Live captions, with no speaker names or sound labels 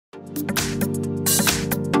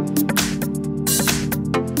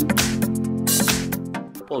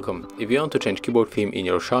Welcome. If you want to change keyboard theme in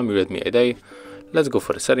your Xiaomi Redmi 8A, let's go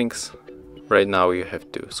for the settings. Right now you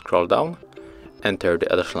have to scroll down, enter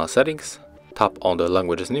the additional settings, tap on the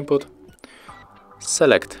languages and input,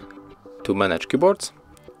 select to manage keyboards,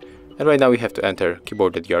 and right now you have to enter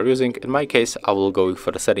keyboard that you are using. In my case, I will go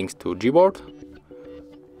for the settings to Gboard.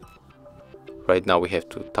 Right now we have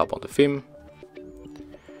to tap on the theme,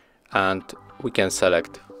 and we can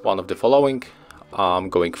select one of the following. I'm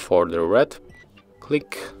going for the red.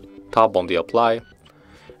 Click, tap on the apply,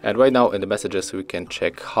 and right now in the messages we can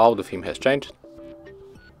check how the theme has changed.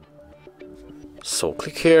 So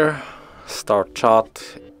click here, start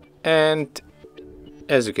chat, and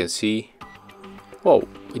as you can see, whoa,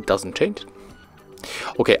 it doesn't change.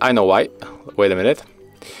 Okay, I know why. Wait a minute.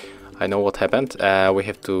 I know what happened. We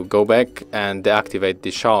have to go back and deactivate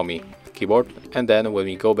the Xiaomi keyboard, and then when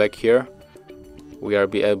we go back here, we are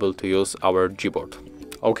be able to use our Gboard.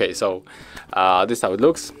 Okay, so this is how it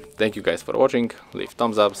looks. Thank you guys for watching. Leave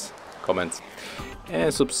thumbs ups, comments,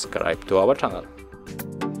 and subscribe to our channel.